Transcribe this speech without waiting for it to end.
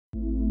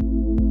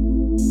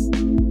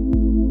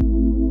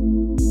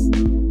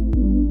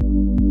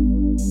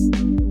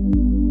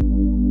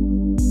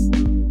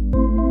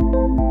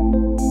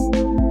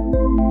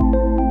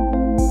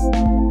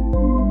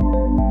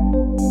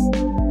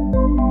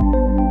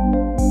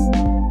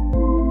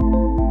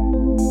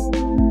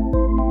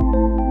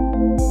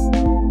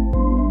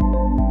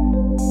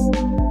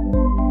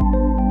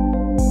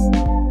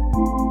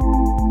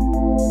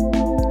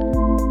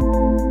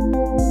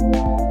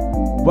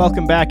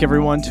Welcome back,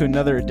 everyone, to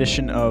another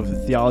edition of the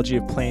Theology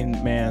of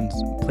Plain Men,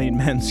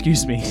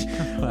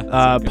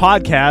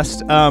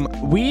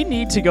 podcast. We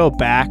need to go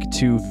back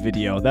to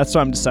video. That's what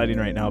I'm deciding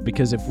right now,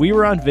 because if we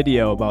were on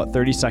video about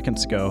 30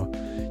 seconds ago,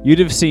 you'd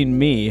have seen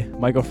me,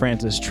 Michael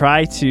Francis,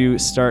 try to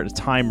start a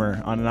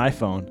timer on an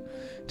iPhone.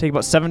 Take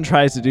about 7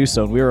 tries to do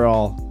so, and we were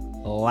all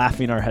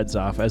laughing our heads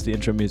off as the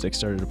intro music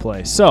started to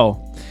play.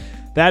 So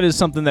that is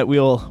something that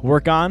we'll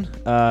work on,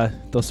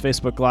 those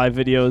Facebook Live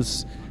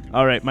videos.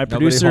 All right, my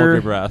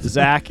producer,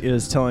 Zach,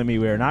 is telling me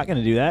we are not going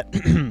to do that.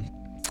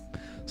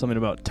 Something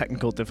about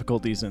technical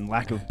difficulties and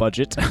lack of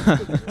budget.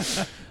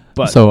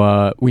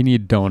 So we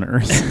need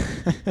donors.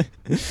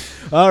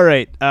 All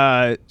right,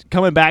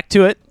 coming back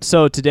to it.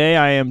 So today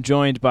I am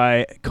joined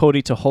by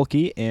Cody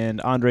Tucholke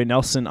and Andre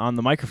Nelson on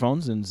the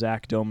microphones, and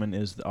Zach Doman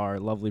is our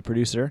lovely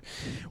producer.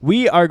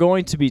 We are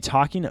going to be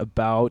talking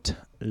about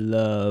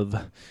love.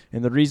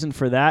 And the reason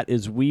for that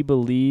is we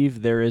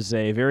believe there is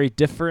a very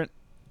different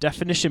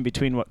definition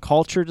between what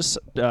culture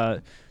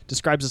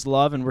describes as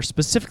love, and we're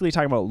specifically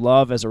talking about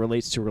love as it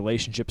relates to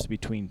relationships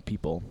between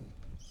people,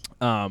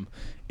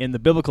 in the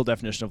biblical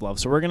definition of love.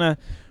 So we're gonna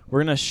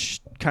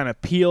kind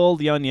of peel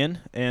the onion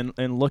and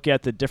look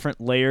at the different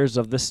layers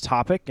of this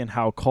topic and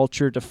how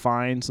culture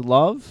defines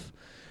love,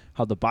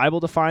 how the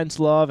Bible defines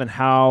love, and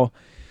how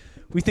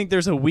we think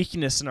there's a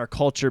weakness in our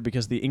culture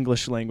because the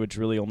English language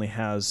really only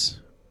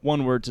has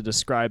one word to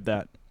describe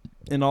that,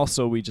 and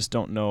also we just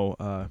don't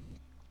know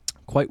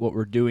quite what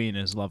we're doing.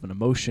 Is love an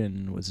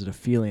emotion? Was it a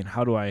feeling?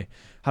 How do I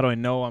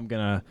know I'm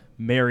gonna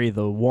marry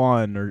the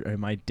one, or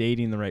am I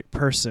dating the right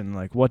person?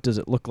 Like, what does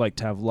it look like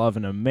to have love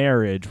in a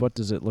marriage? What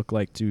does it look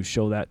like to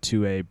show that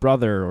to a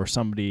brother or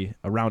somebody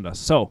around us?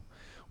 So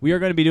we are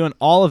going to be doing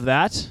all of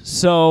that.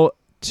 So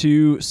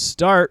to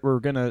start, we're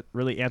going to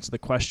really answer the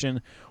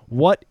question,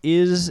 what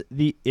is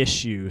the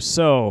issue?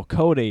 So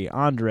Cody,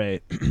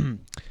 Andre,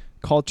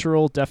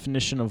 cultural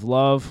definition of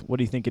love, what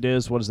do you think it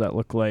is? What does that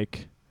look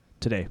like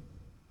today?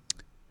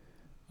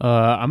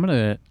 I'm going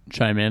to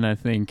chime in. I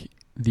think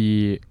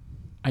the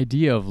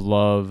idea of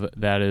love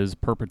that is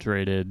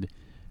perpetrated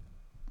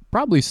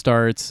probably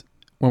starts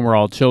when we're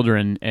all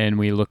children and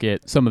we look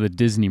at some of the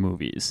Disney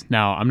movies.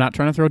 Now, I'm not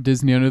trying to throw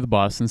Disney under the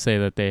bus and say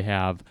that they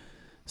have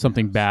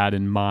something bad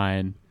in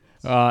mind.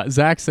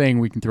 Zach's saying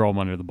we can throw them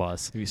under the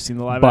bus. Have you seen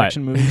the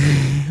live-action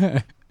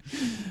movies?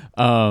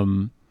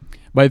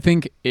 But I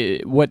think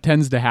what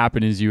tends to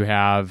happen is you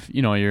have,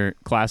 your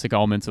classic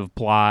elements of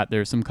plot.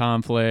 There's some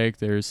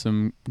conflict, there's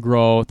some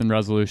growth and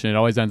resolution. It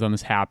always ends on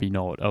this happy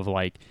note of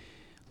like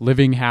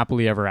living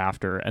happily ever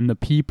after. And the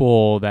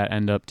people that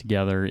end up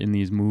together in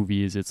these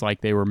movies, it's like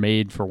they were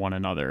made for one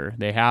another.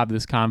 They have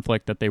this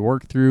conflict that they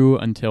work through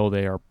until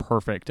they are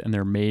perfect and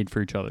they're made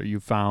for each other. You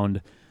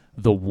found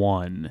the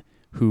one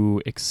who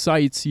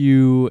excites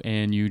you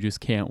and you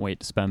just can't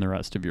wait to spend the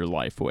rest of your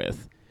life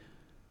with.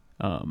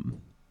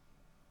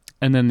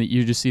 And then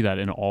you just see that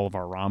in all of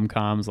our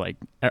rom-coms. Like,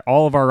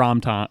 all of our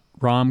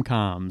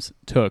rom-coms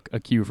took a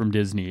cue from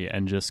Disney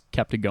and just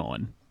kept it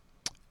going.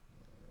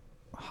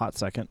 Hot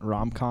second,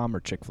 rom-com or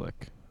chick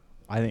flick?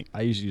 I think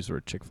I usually use the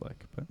word chick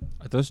flick. But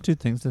are those two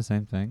things the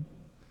same thing?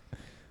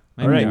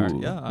 Maybe All right.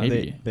 Yeah,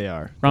 maybe. They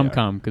are.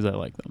 Rom-com, because I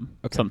like them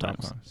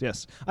sometimes. Rom-coms.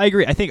 Yes, I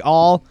agree. I think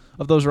all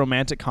of those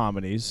romantic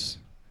comedies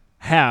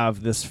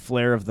have this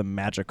flair of the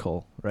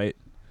magical, right?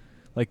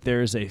 Like,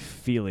 there's a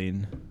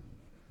feeling.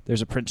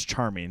 There's a Prince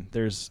Charming.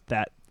 There's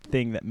that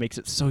thing that makes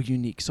it so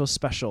unique, so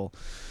special.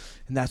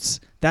 And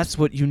that's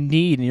what you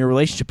need in your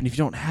relationship. And if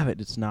you don't have it,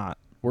 it's not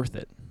worth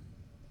it.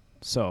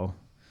 So,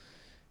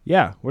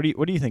 yeah. What are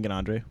you thinking,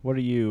 Andre? What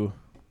are you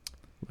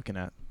looking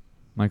at?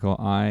 Michael,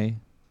 I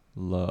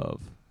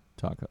love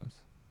tacos.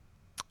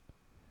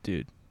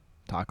 Dude,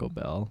 Taco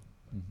Bell,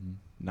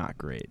 not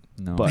great.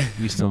 No. But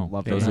you still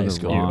love those are high the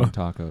school. wrong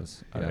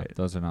tacos. Right.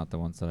 Those are not the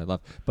ones that I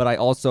love. But I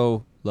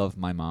also love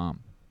my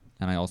mom.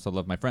 And I also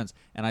love my friends.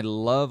 And I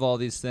love all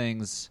these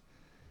things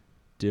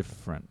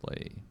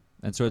differently.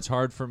 And so it's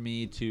hard for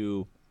me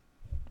to,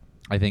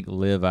 I think,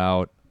 live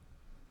out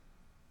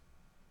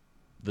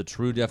the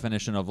true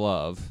definition of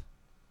love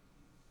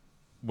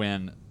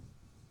when,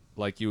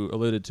 like you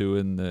alluded to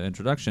in the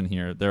introduction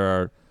here, there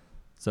are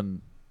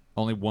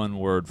only one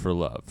word for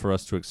love, for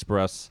us to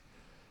express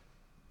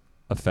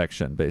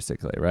affection,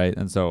 basically, right?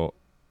 And so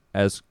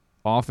as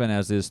often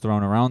as is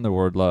thrown around the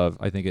word love,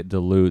 I think it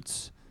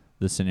dilutes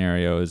the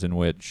scenarios in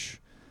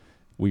which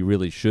we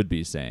really should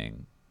be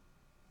saying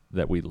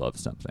that we love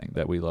something,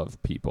 that we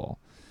love people.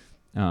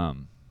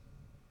 In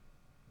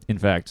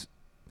fact,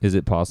 is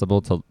it possible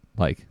to,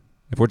 like,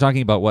 if we're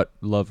talking about what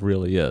love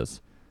really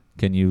is,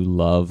 Can you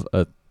love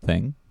a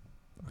thing,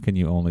 or can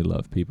you only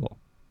love people?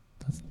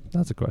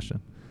 That's a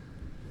question.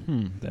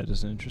 That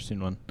is an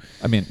interesting one.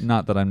 I mean,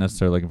 not that I'm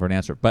necessarily looking for an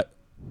answer, but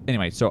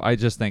anyway, so I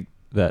just think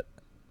that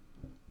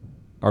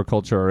our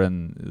culture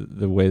and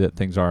the way that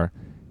things are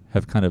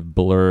have kind of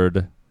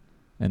blurred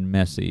and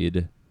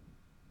messied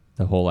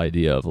the whole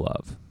idea of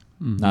love.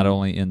 Mm-hmm. Not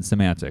only in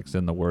semantics,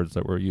 in the words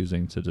that we're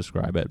using to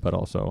describe it, but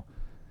also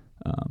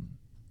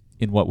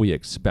in what we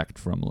expect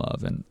from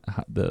love and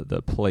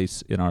the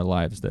place in our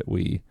lives that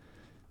we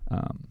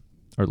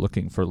are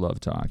looking for love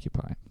to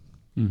occupy.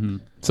 Mm-hmm.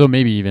 So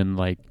maybe even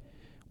like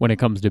when it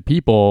comes to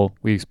people,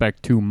 we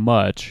expect too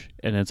much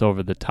and it's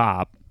over the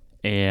top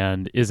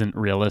and isn't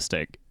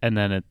realistic. And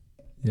then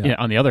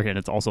on the other hand,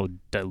 it's also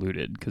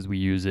diluted because we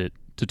use it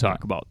to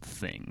talk about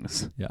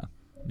things. Yeah.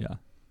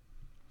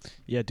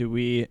 Yeah, do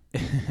we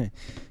I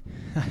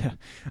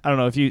don't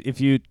know if you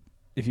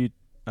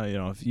and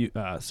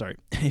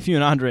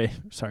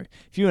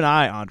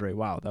I, Andre,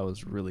 wow, that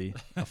was really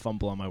a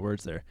fumble on my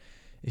words there.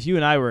 If you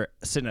and I were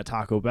sitting at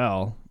Taco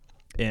Bell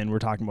and we're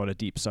talking about a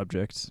deep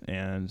subject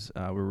and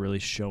we're really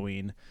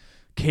showing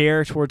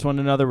care towards one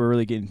another, we're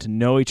really getting to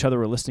know each other,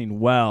 we're listening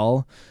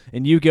well,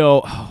 and you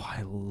go, "Oh,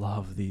 I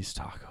love these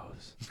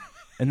tacos."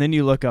 And then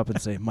you look up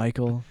and say,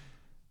 "Michael,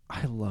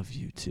 I love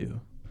you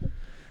too."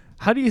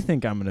 How do you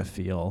think I'm going to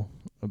feel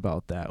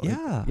about that?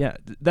 Yeah.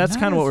 That's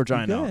kind of what we're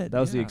trying out. That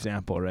was the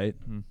example, right?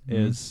 Mm-hmm.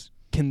 Is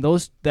can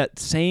that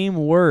same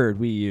word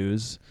we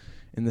use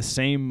in the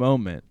same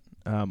moment,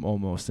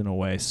 almost in a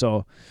way.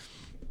 So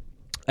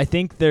I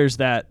think there's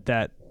that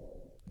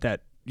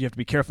you have to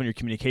be careful in your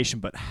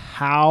communication. But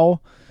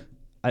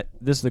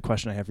this is the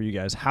question I have for you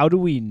guys. How do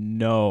we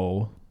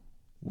know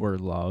we're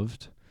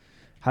loved?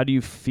 How do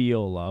you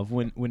feel love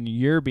when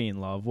you're being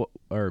loved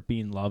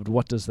being loved?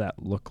 What does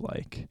that look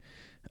like?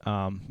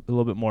 A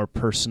little bit more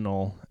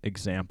personal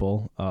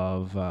example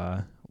of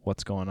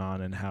what's going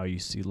on and how you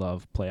see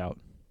love play out.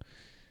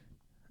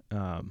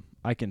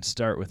 I can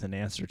start with an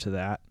answer to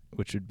that,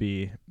 which would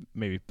be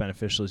maybe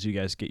beneficial as you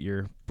guys get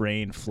your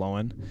brain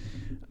flowing.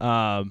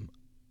 I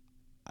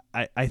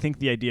think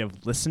the idea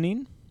of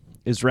listening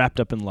is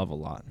wrapped up in love a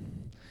lot.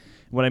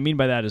 What I mean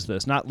by that is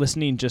this: not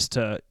listening just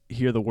to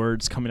hear the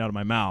words coming out of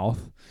my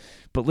mouth,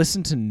 but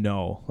listen to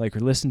know, or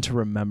listen to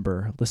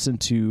remember, listen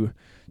to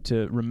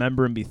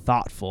remember and be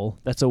thoughtful.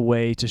 That's a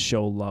way to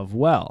show love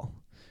well.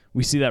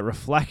 We see that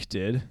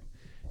reflected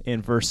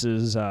in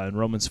verses in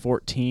Romans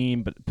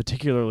 14, but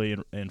particularly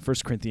in 1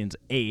 Corinthians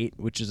 8,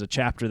 which is a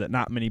chapter that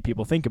not many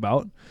people think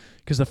about,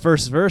 because the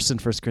first verse in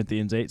 1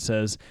 Corinthians 8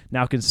 says,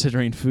 "Now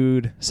considering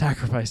food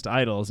sacrificed to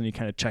idols," and you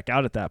kind of check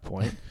out at that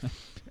point.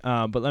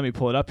 But let me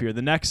pull it up here.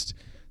 The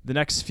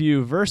next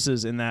few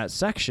verses in that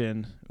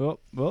section,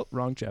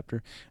 wrong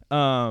chapter,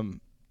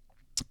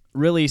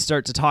 really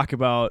start to talk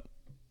about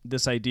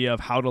this idea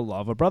of how to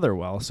love a brother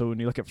well. So when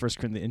you look at 1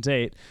 Corinthians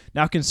 8,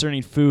 "Now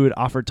concerning food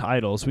offered to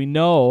idols, we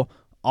know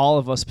all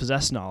of us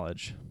possess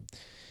knowledge.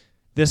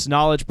 This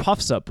knowledge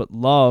puffs up, but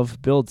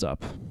love builds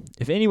up.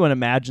 If anyone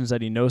imagines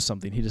that he knows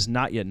something he does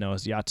not yet know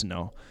as he ought to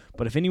know.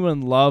 But if anyone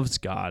loves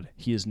God,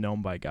 he is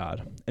known by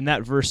God." And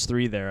that verse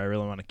 3 there, I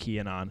really want to key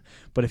in on.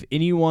 But if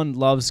anyone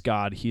loves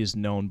God, he is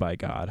known by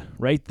God.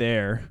 Right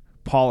there,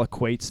 Paul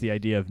equates the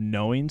idea of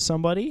knowing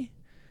somebody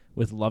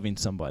with loving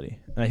somebody.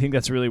 And I think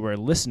that's really where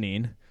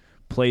listening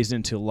plays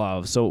into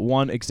love. So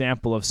one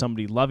example of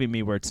somebody loving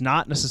me where it's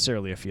not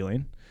necessarily a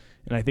feeling,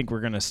 and I think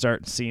we're going to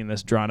start seeing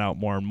this drawn out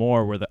more and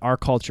more, where our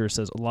culture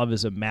says love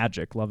is a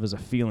magic, love is a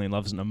feeling,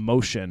 love is an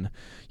emotion.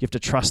 You have to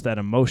trust that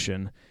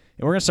emotion.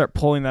 And we're going to start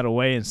pulling that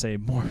away and say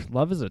more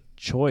love is a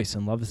choice,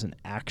 and love is an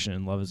action,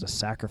 and love is a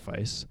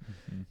sacrifice.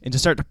 Mm-hmm. And to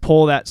start to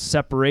pull that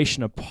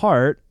separation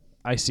apart,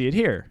 I see it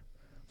here.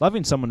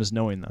 Loving someone is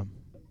knowing them.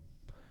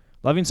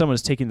 Loving someone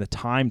is taking the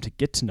time to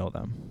get to know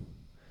them,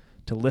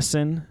 to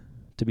listen,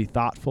 to be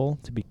thoughtful,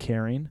 to be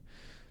caring.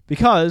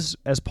 Because,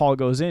 as Paul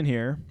goes in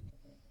here,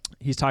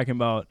 he's talking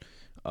about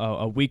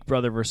a weak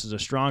brother versus a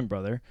strong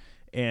brother.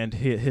 And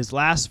his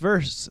last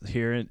verse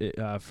here, in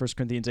 1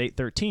 Corinthians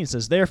 8:13,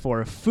 says,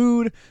 "Therefore, if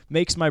food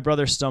makes my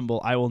brother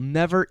stumble, I will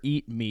never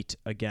eat meat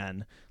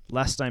again,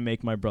 lest I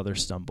make my brother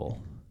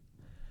stumble."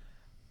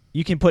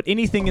 You can put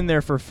anything in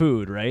there for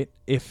food, right?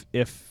 If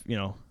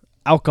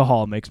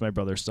alcohol makes my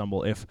brother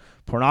stumble, if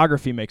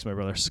pornography makes my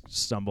brother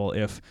stumble,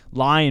 if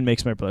lying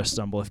makes my brother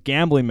stumble, if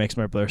gambling makes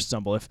my brother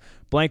stumble, if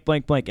blank,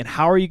 blank, blank. And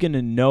how are you going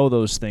to know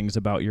those things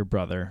about your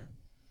brother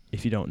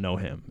if you don't know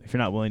him, if you're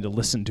not willing to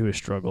listen to his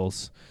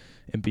struggles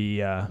and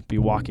be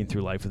walking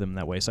through life with him in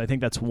that way? So I think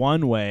that's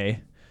one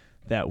way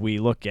that we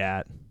look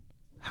at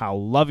how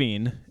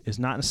loving is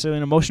not necessarily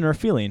an emotion or a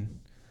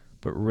feeling,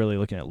 but really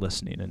looking at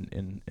listening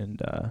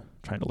and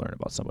trying to learn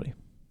about somebody.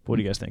 What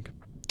do you guys think?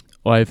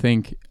 Well, I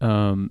think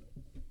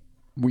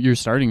you're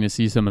starting to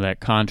see some of that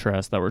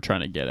contrast that we're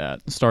trying to get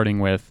at, starting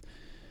with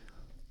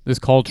this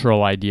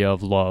cultural idea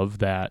of love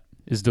that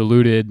is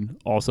diluted,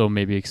 also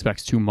maybe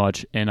expects too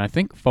much, and I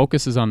think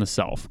focuses on the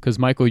self. Because,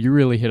 Michael, you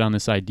really hit on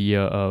this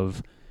idea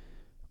of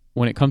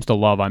when it comes to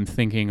love, I'm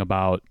thinking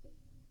about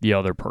the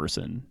other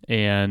person.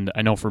 And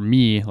I know for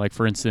me, like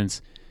for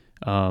instance,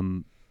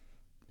 in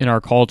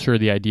our culture,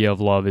 the idea of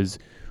love is,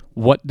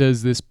 what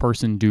does this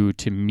person do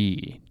to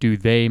me? Do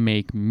they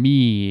make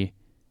me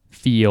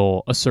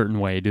feel a certain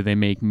way? Do they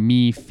make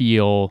me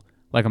feel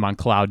like I'm on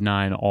cloud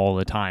nine all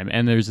the time?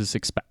 And there's this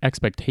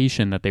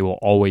expectation that they will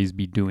always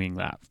be doing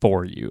that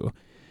for you.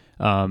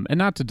 And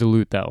not to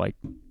dilute that, like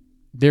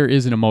there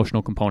is an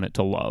emotional component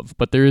to love,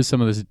 but there is some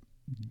of this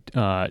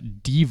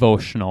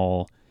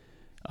devotional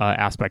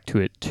aspect to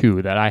it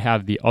too, that I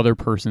have the other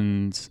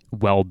person's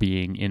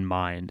well-being in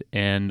mind,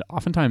 and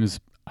oftentimes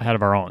ahead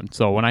of our own.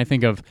 So when I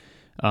think of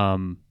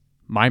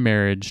my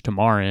marriage to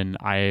Marin,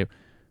 I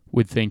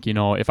would think,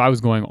 if I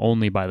was going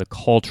only by the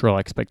cultural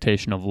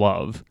expectation of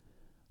love,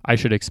 I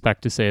should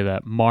expect to say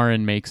that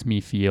Marin makes me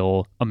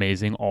feel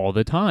amazing all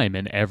the time,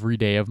 and every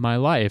day of my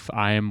life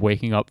I am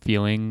waking up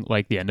feeling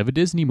like the end of a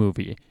Disney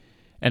movie.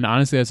 And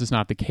honestly, that's just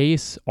not the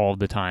case all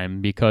the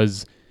time,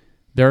 because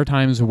there are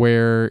times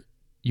where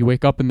you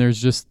wake up and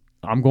there's just,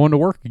 I'm going to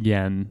work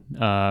again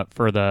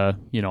for the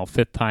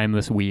 5th time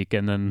this week,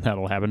 and then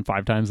that'll happen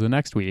 5 times the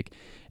next week.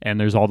 And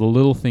there's all the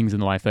little things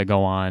in life that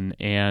go on,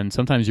 and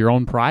sometimes your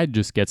own pride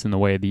just gets in the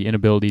way, the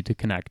inability to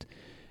connect.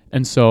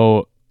 And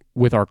so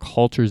with our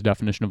culture's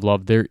definition of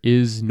love, there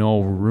is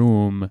no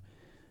room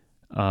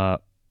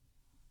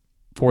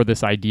for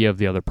this idea of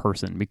the other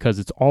person, because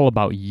it's all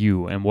about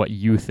you and what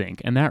you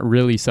think. And that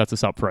really sets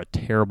us up for a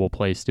terrible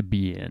place to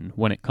be in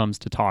when it comes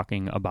to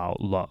talking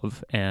about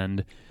love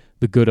and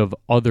the good of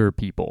other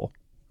people.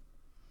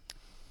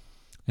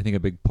 I think a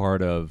big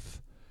part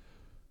of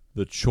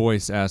the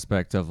choice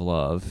aspect of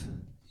love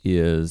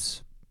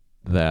is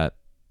that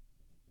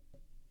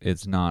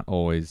it's not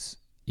always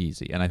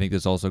easy. And I think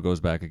this also goes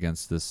back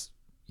against this,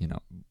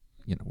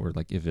 we're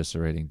like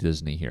eviscerating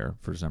Disney here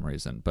for some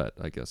reason, but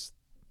I guess,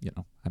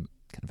 I'm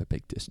kind of a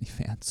big Disney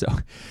fan, so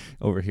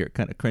over here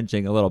kind of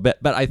cringing a little bit,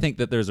 but I think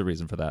that there's a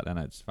reason for that, and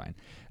it's fine.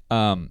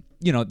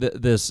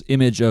 This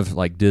image of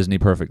like Disney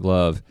perfect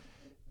love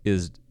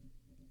is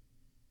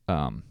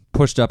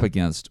pushed up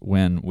against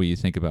when we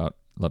think about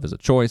love as a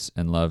choice,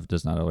 and love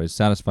does not always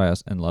satisfy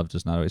us, and love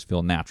does not always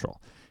feel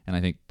natural. And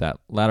I think that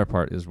latter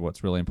part is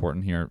what's really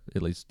important here,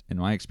 at least in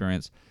my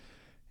experience,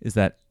 is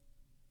that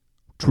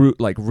true,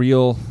 like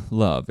real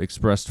love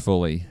expressed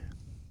fully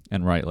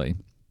and rightly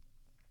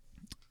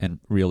and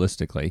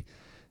realistically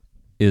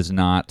does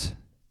not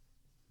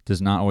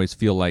always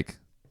feel like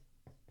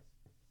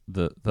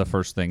the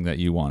first thing that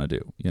you want to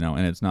do,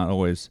 and it's not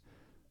always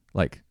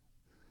like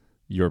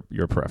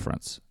your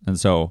preference.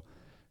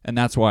 And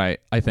that's why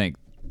I think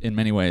in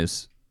many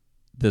ways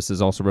this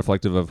is also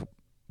reflective of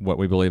what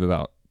we believe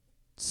about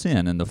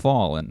sin and the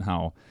fall, and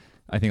how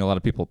I think a lot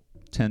of people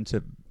tend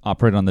to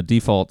operate on the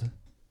default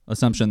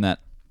assumption that,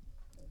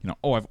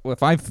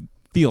 if I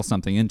feel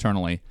something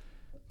internally,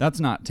 that's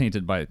not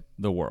tainted by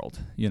the world.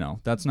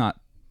 That's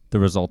not the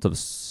result of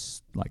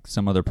like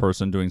some other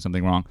person doing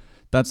something wrong.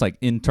 That's like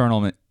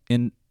internal,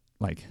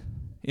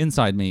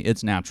 inside me,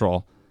 it's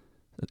natural,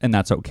 and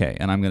that's okay,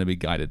 and I'm going to be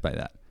guided by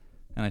that.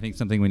 And I think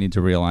something we need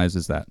to realize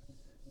is that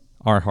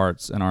our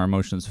hearts and our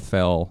emotions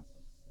fell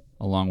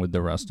along with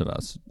the rest of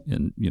us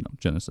in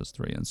Genesis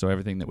 3, and so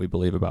everything that we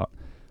believe about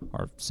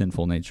our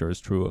sinful nature is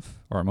true of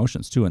our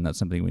emotions too, and that's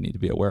something we need to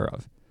be aware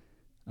of.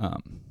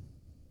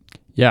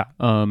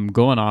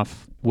 Going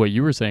off what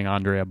you were saying,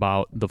 Andre,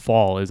 about the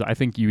fall, is I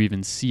think you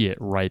even see it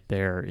right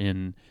there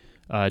in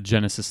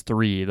Genesis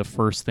 3, the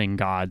first thing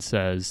God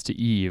says to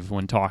Eve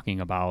when talking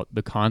about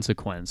the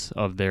consequence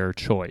of their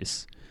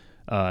choice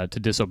to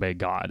disobey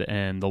God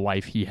and the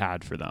life he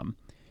had for them,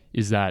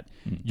 is that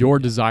your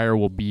desire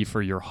will be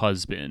for your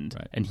husband,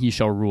 right, and he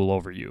shall rule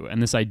over you. And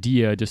this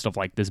idea just of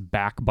like this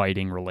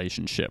backbiting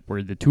relationship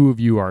where the two of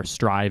you are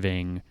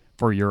striving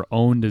for your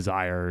own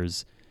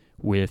desires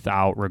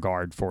without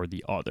regard for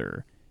the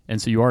other.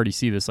 And so you already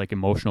see this like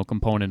emotional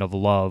component of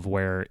love,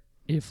 where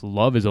if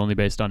love is only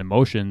based on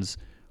emotions,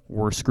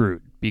 we're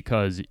screwed,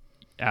 because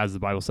as the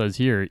Bible says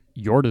here,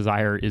 your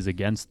desire is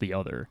against the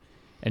other.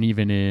 And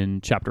even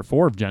in chapter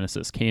 4 of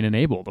Genesis, Cain and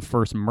Abel, the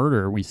first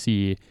murder, we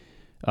see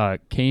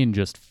Cain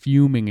just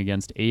fuming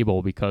against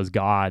Abel because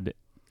God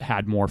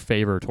had more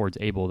favor towards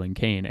Abel than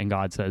Cain. And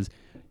God says,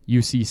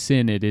 you see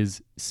sin, it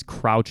is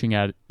crouching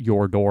at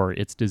your door.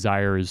 Its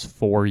desire is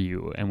for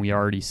you. And we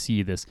already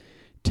see this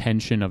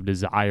tension of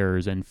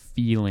desires and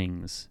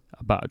feelings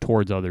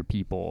towards other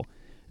people.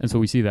 And so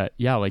we see that,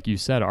 like you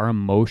said, our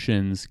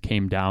emotions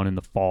came down in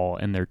the fall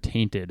and they're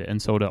tainted.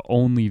 And so to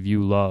only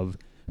view love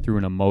through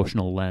an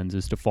emotional lens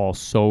is to fall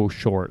so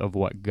short of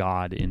what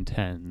God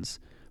intends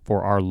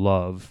for our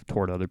love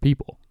toward other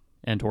people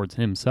and towards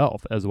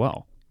himself as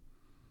well.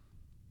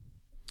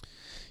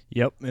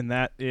 Yep, and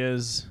that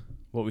is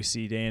what we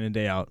see day in and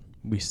day out.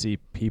 We see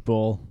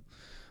people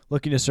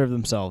looking to serve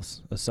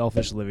themselves, a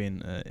selfish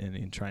living,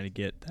 and trying to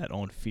get that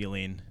own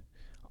feeling.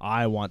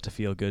 I want to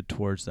feel good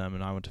towards them,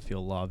 and I want to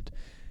feel loved.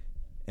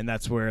 And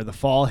that's where the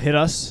fall hit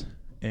us.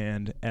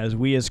 And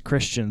as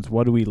Christians,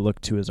 what do we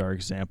look to as our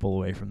example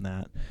away from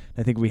that?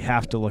 I think we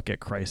have to look at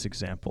Christ's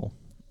example.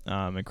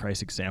 and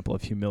Christ's example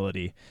of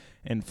humility.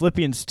 And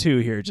Philippians 2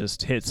 here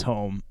just hits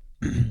home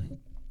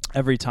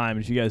every time.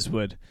 If you guys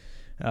would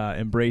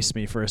embrace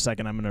me for a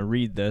second, I'm going to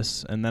read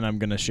this, and then I'm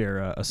going to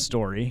share a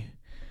story.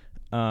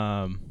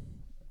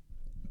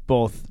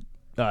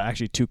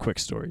 Actually two quick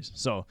stories.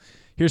 So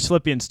here's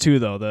Philippians 2,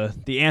 though,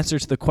 the answer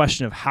to the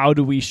question of how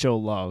do we show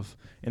love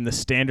and the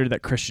standard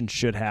that Christians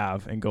should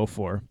have and go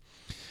for.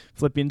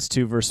 Philippians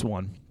 2, verse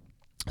 1.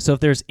 So if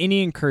there's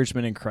any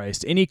encouragement in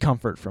Christ, any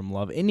comfort from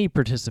love, any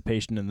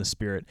participation in the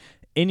Spirit,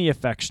 any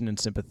affection and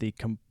sympathy,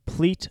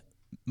 complete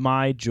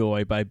my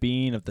joy by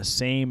being of the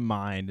same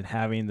mind and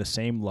having the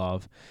same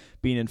love,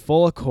 being in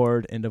full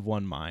accord and of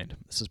one mind.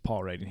 This is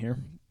Paul writing here.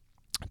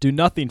 Do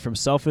nothing from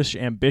selfish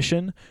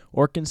ambition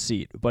or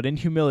conceit, but in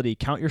humility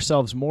count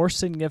others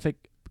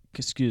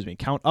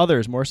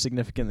more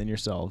significant than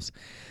yourselves.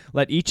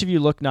 Let each of you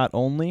look not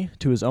only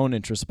to his own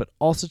interests, but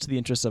also to the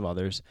interests of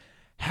others.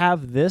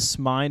 Have this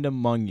mind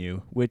among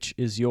you, which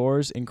is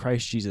yours in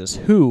Christ Jesus,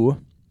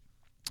 who,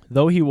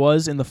 though he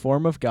was in the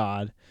form of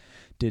God,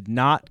 did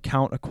not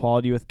count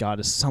equality with God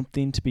as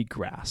something to be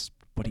grasped,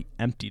 but he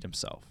emptied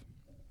himself,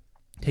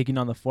 taking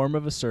on the form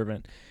of a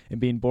servant, and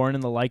being born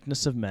in the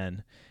likeness of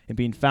men, and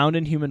being found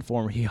in human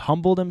form, he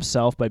humbled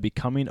himself by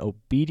becoming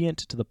obedient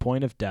to the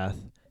point of death,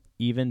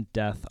 even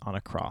death on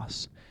a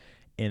cross.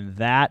 And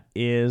that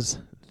is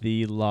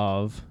the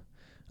love.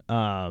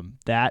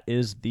 That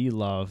is the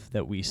love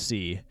that we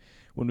see.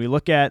 When we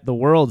look at the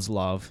world's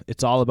love,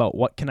 it's all about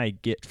what can I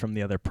get from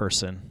the other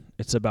person.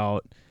 It's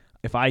about,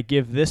 if I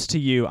give this to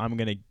you, I'm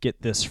going to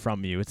get this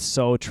from you. It's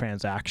so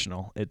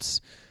transactional.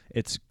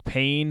 It's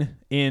paying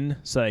in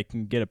so I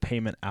can get a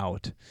payment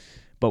out.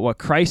 But what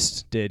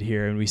Christ did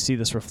here, and we see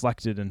this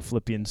reflected in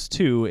Philippians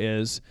 2,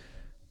 is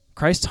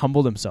Christ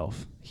humbled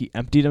himself. He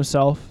emptied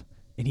himself,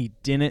 and he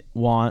didn't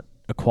want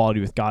equality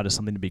with God as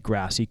something to be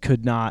grasped. He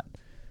could not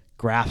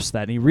grasp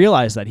that, and he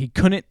realized that he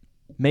couldn't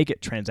make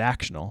it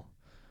transactional,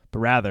 but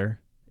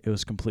rather it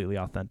was completely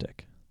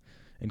authentic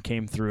and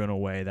came through in a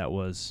way that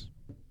was,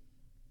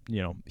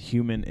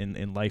 human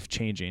and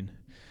life-changing.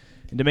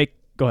 And to make,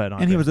 go ahead,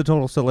 Andre. And he was a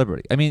total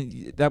celebrity. I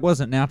mean, that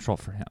wasn't natural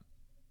for him.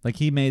 Like,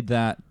 he made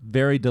that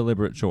very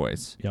deliberate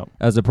choice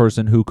as a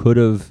person who could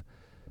have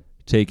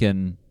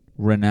taken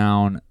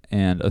renown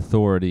and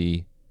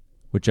authority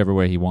whichever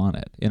way he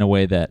wanted, in a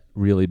way that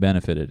really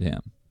benefited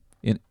him.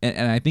 And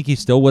I think he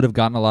still would have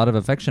gotten a lot of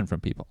affection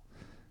from people,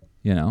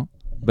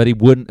 but he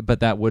wouldn't.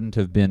 But that wouldn't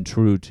have been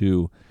true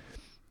to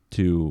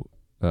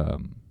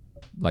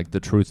like the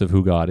truth of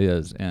who God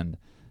is and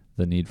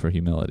the need for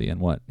humility and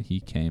what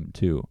he came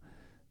to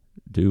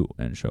do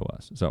and show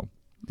us. So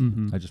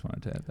I just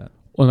wanted to add that.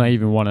 Well, and I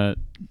even want to,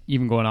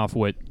 even going off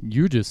what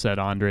you just said,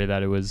 Andre,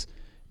 that it was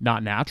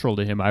not natural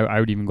to him. I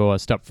would even go a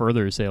step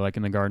further, say, like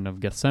in the Garden of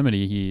Gethsemane,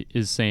 he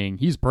is saying,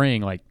 he's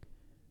praying, like,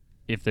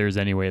 if there's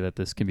any way that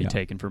this can be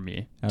taken from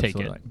me,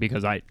 Absolutely. take it,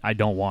 because I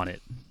don't want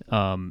it.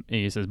 And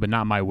he says, but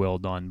not my will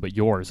done, but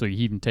yours. So he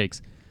even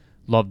takes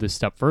love this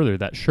step further,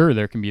 that sure,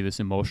 there can be this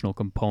emotional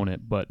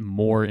component, but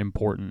more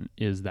important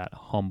is that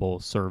humble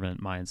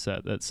servant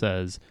mindset that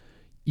says,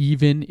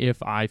 even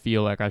if I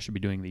feel like I should be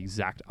doing the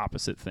exact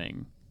opposite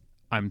thing,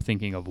 I'm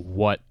thinking of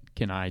what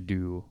can I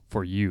do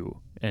for you,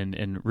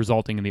 and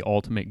resulting in the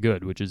ultimate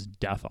good, which is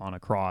death on a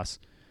cross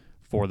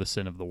for the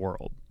sin of the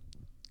world.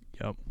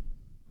 Yep.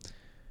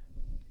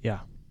 Yeah.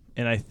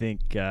 And I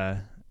think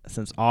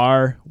since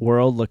our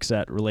world looks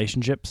at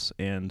relationships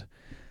and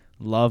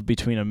love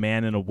between a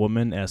man and a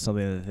woman as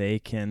something that they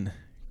can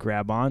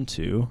grab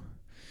onto,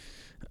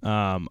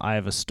 I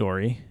have a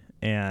story,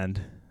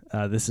 and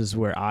this is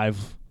where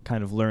I've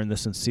kind of learned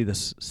this and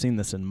seen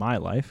this in my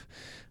life.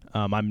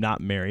 I'm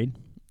not married.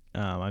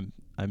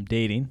 I'm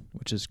dating,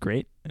 which is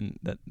great, and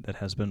that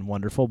has been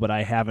wonderful, but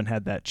I haven't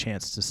had that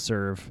chance to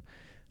serve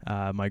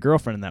my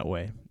girlfriend in that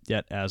way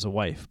yet as a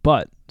wife.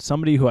 But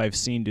somebody who I've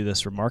seen do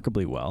this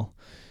remarkably well,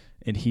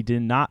 and he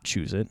did not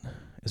choose it,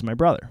 is my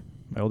brother,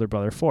 my older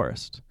brother,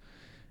 Forrest.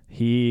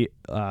 He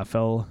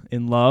fell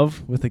in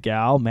love with a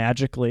gal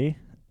magically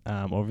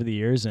over the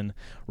years, and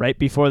right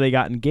before they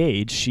got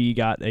engaged, she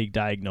got a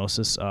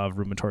diagnosis of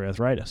rheumatoid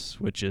arthritis,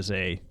 which is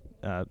a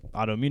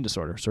autoimmune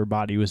disorder. So her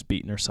body was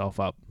beating herself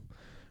up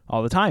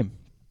all the time.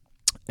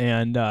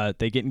 And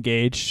they get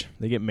engaged,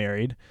 they get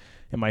married,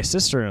 and my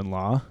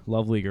sister-in-law,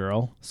 lovely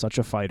girl, such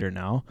a fighter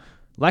now,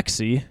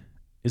 Lexi,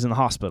 is in the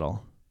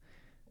hospital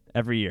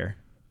every year,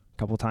 a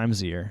couple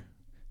times a year.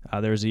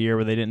 There was a year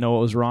where they didn't know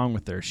what was wrong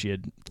with her. She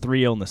had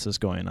 3 illnesses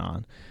going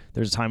on.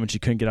 There's a time when she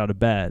couldn't get out of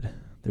bed.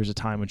 There's a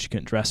time when she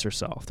couldn't dress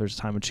herself. There's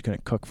a time when she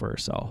couldn't cook for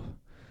herself.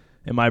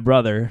 And my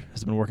brother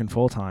has been working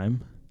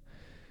full-time,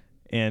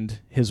 and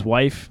his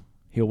wife,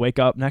 he'll wake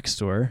up next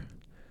to her,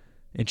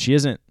 and she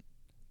isn't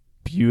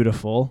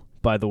beautiful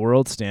by the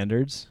world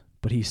standards,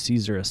 but he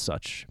sees her as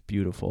such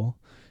beautiful.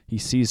 He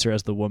sees her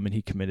as the woman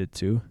he committed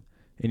to,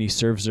 and he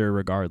serves her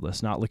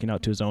regardless, not looking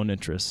out to his own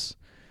interests,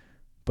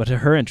 but to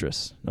her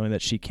interests, knowing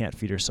that she can't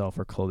feed herself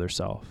or clothe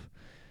herself.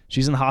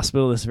 She's in the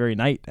hospital this very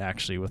night,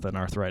 actually, with an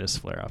arthritis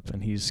flare-up,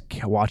 and he's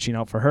watching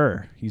out for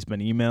her. He's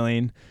been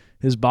emailing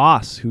his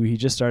boss, who he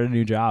just started a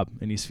new job,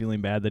 and he's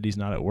feeling bad that he's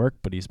not at work,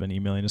 but he's been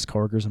emailing his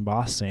coworkers and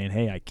boss saying,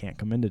 hey, I can't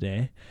come in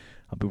today.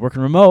 I'll be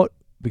working remote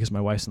because my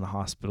wife's in the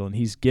hospital. And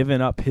he's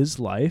given up his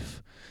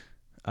life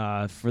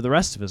for the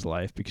rest of his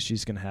life because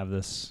she's going to have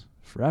this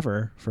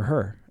forever for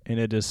her. And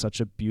it is such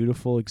a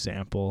beautiful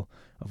example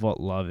of what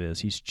love is.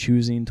 He's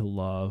choosing to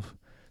love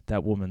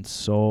that woman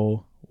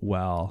so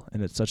well.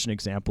 And it's such an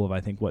example of,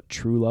 I think, what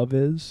true love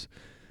is.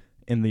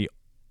 In the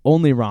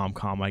only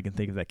rom-com I can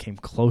think of that came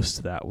close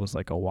to that was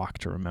like A Walk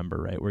to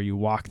Remember, right? Where you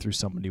walk through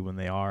somebody when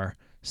they are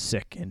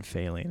sick and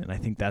failing. And I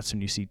think that's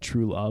when you see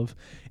true love.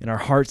 And our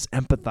hearts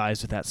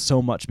empathize with that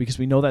so much because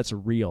we know that's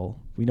real.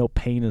 We know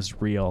pain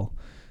is real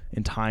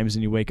in times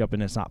when you wake up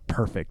and it's not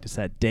perfect. It's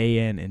that day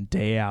in and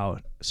day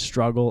out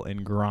struggle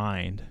and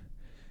grind.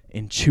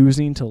 And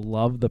choosing to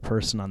love the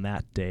person on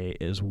that day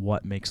is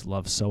what makes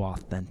love so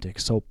authentic,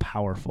 so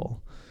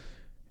powerful.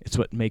 It's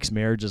what makes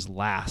marriages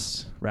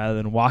last, rather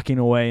than walking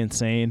away and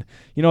saying,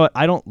 you know what,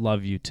 I don't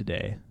love you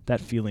today. That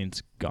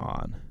feeling's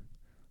gone.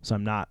 So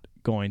I'm not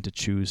going to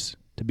choose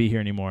to be here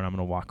anymore and I'm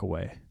going to walk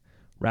away.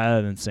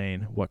 Rather than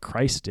saying what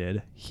Christ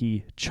did,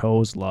 he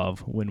chose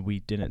love when we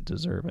didn't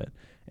deserve it.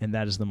 And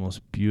that is the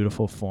most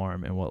beautiful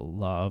form and what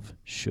love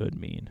should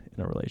mean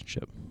in a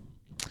relationship.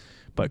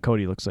 But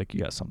Cody, looks like you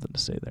got something to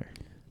say there.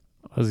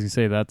 I was going to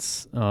say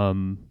that's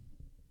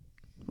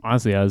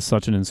honestly, that is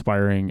such an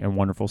inspiring and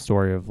wonderful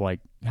story of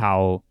like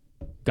how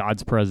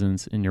God's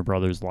presence in your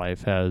brother's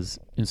life has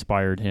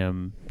inspired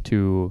him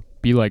to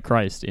be like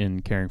Christ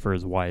in caring for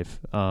his wife.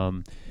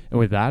 And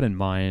with that in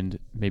mind,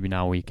 maybe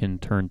now we can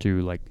turn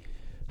to like,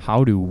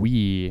 how do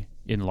we,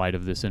 in light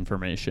of this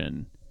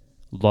information,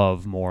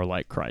 love more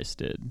like Christ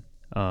did?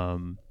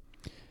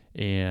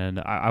 And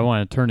I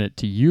want to turn it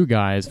to you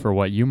guys for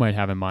what you might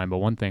have in mind. But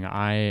one thing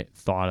I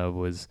thought of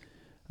was,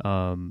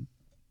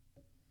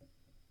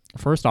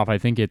 first off, I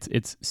think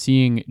it's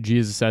seeing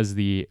Jesus as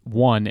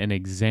an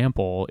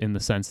example in the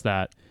sense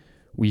that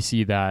we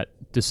see that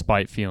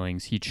despite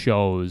feelings, he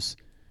chose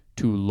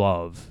to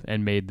love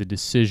and made the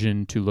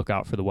decision to look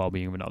out for the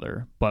well-being of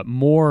another. But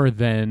more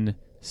than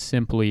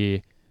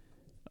simply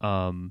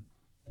an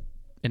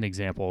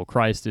example,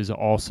 Christ is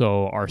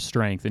also our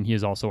strength, and he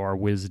is also our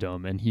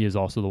wisdom, and he is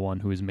also the one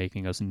who is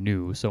making us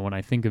new. So when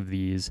I think of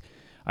these,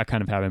 I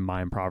kind of have in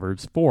mind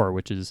Proverbs 4,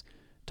 which is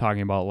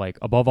talking about like,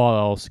 above all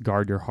else,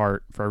 guard your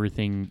heart, for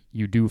everything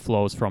you do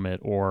flows from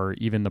it. Or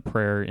even the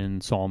prayer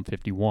in Psalm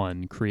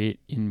 51, create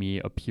in me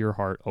a pure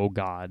heart, O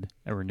God,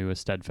 and renew a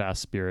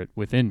steadfast spirit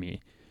within me.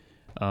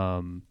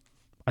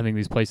 I think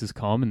these places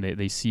come and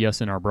they see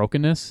us in our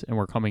brokenness, and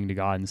we're coming to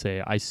God and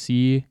say, I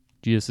see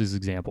Jesus'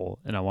 example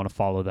and I want to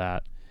follow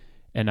that.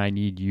 And I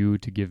need you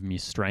to give me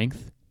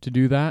strength to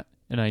do that.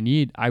 And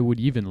I would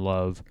even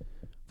love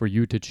for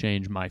you to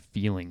change my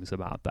feelings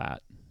about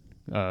that.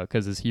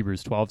 Because as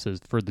Hebrews 12 says,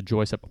 for the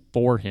joy set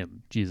before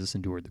him, Jesus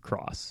endured the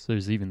cross. So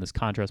there's even this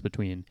contrast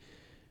between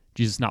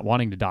Jesus not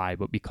wanting to die,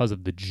 but because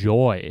of the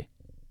joy,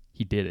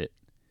 he did it.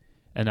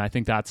 And I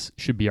think that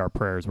should be our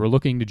prayers. We're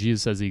looking to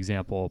Jesus as the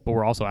example, but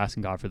we're also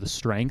asking God for the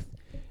strength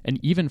and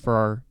even for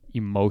our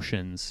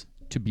emotions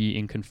to be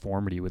in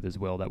conformity with his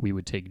will, that we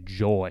would take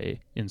joy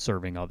in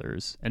serving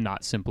others and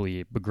not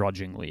simply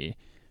begrudgingly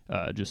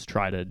just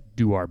try to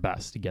do our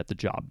best to get the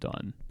job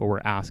done. But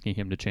we're asking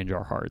him to change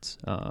our hearts.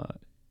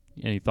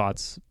 Any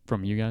thoughts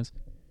from you guys?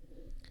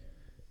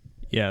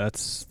 Yeah,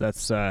 that's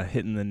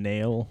hitting the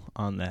nail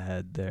on the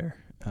head there.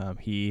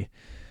 He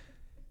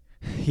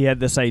had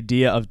this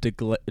idea of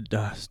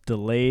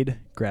delayed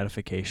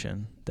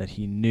gratification, that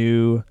he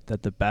knew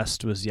that the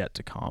best was yet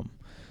to come,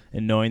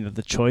 and knowing that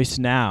the choice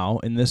now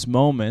in this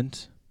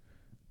moment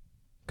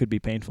could be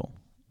painful,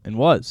 and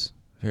was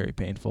very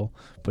painful,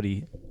 but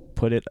he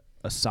put it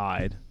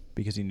aside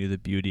because he knew the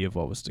beauty of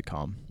what was to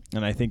come.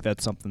 And I think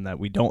that's something that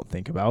we don't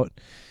think about,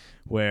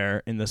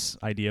 where in this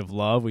idea of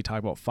love, we talk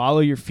about follow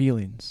your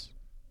feelings,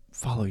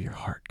 follow your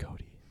heart,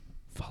 Cody,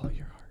 follow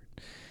your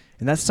heart.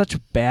 And that's such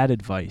bad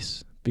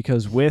advice,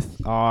 because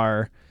with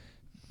our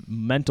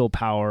mental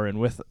power and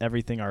with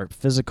everything, our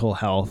physical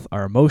health,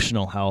 our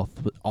emotional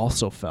health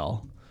also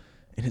fell.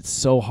 And it's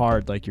so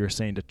hard, like you were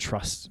saying, to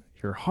trust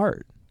your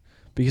heart,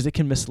 because it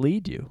can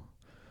mislead you.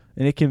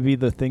 And it can be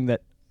the thing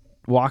that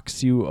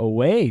walks you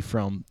away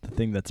from the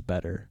thing that's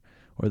better,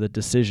 or the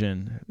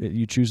decision.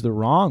 You choose the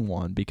wrong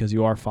one because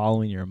you are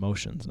following your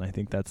emotions. And I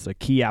think that's the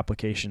key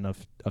application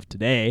of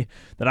today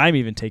that I'm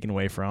even taken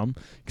away from,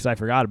 because I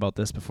forgot about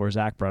this before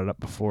Zach brought it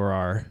up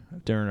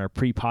during our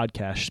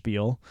pre-podcast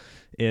spiel,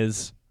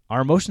 is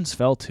our emotions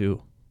fell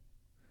too.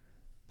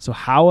 So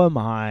how am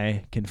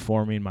I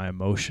conforming my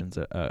emotions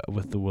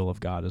with the will of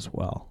God as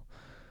well?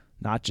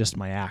 Not just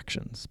my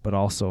actions, but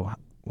also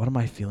what am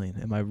I feeling?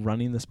 Am I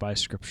running this by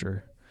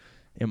Scripture?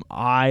 Am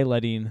I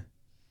letting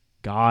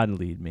God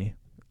lead me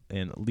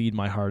and lead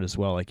my heart as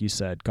well? Like you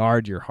said,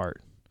 guard your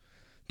heart.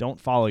 Don't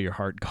follow your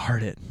heart,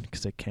 guard it,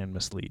 because it can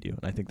mislead you.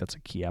 And I think that's a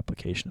key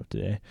application of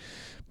today.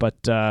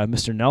 But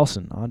Mr.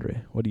 Nelson,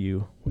 Andre, what are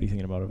you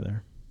thinking about over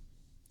there?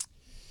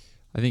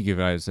 I think you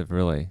guys have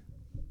really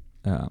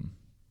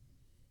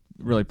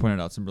pointed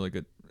out some really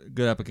good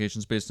good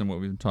applications based on what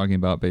we've been talking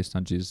about, based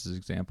on Jesus'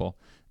 example.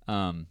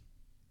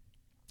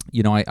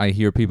 You know, I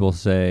hear people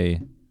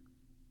say,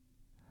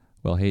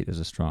 well, hate is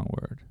a strong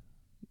word,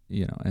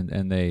 you know,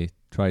 and they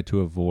try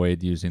to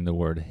avoid using the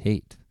word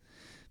hate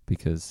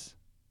because,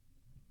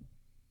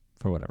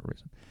 for whatever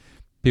reason,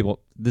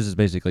 this is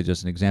basically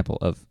just an example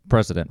of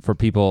precedent for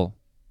people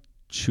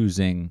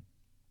choosing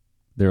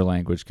their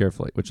language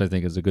carefully, which I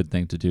think is a good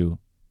thing to do,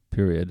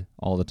 period,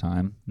 all the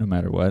time, no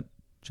matter what,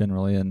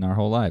 generally in our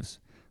whole lives.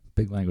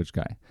 Big language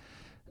guy.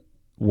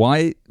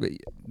 Why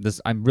this?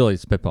 I'm really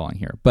spitballing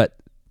here, but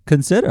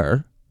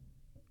consider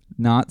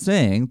not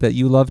saying that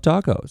you love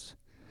tacos.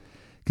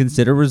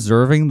 Consider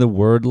reserving the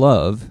word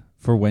love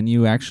for when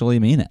you actually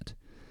mean it.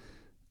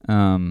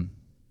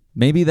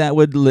 Maybe that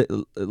would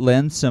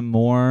lend some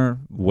more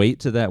weight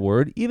to that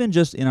word, even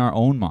just in our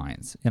own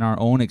minds, in our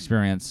own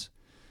experience,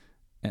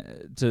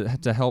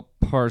 to help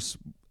parse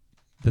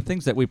the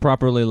things that we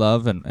properly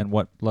love and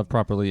what love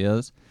properly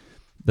is,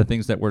 the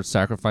things that we're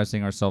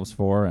sacrificing ourselves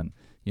for, and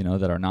you know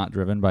that are not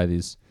driven by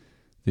these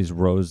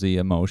rosy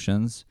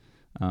emotions,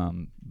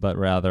 but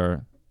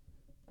rather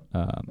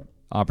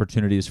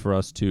opportunities for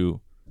us to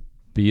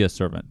be a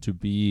servant, to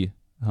be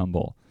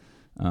humble,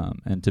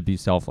 and to be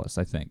selfless.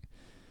 I think.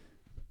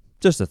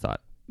 Just a thought.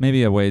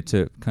 Maybe a way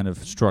to kind of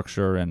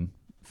structure and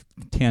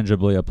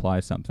tangibly apply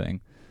something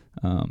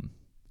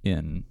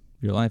in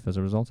your life as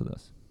a result of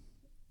this.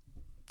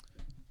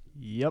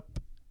 Yep.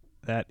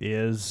 That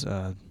is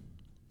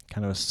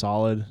kind of a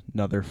solid,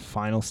 another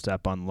final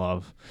step on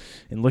love.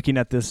 In looking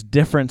at this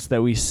difference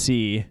that we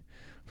see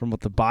from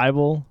what the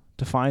Bible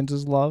defines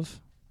as love,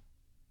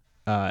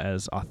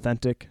 as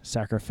authentic,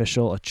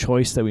 sacrificial, a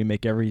choice that we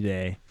make every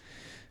day,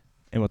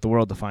 and what the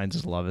world defines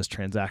as love as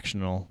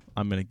transactional.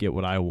 I'm going to get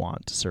what I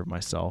want to serve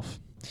myself.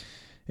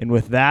 And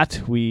with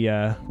that, we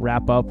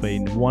wrap up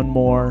one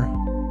more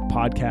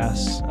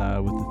podcast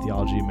with the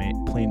Theology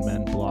Plain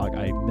Men blog.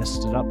 I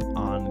messed it up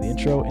on the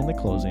intro and the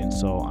closing,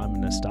 so I'm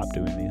going to stop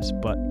doing these.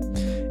 But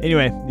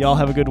anyway, y'all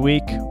have a good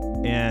week,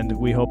 and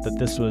we hope that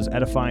this was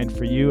edifying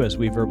for you as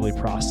we verbally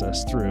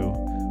process through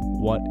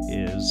what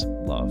is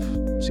love.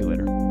 See you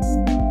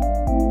later.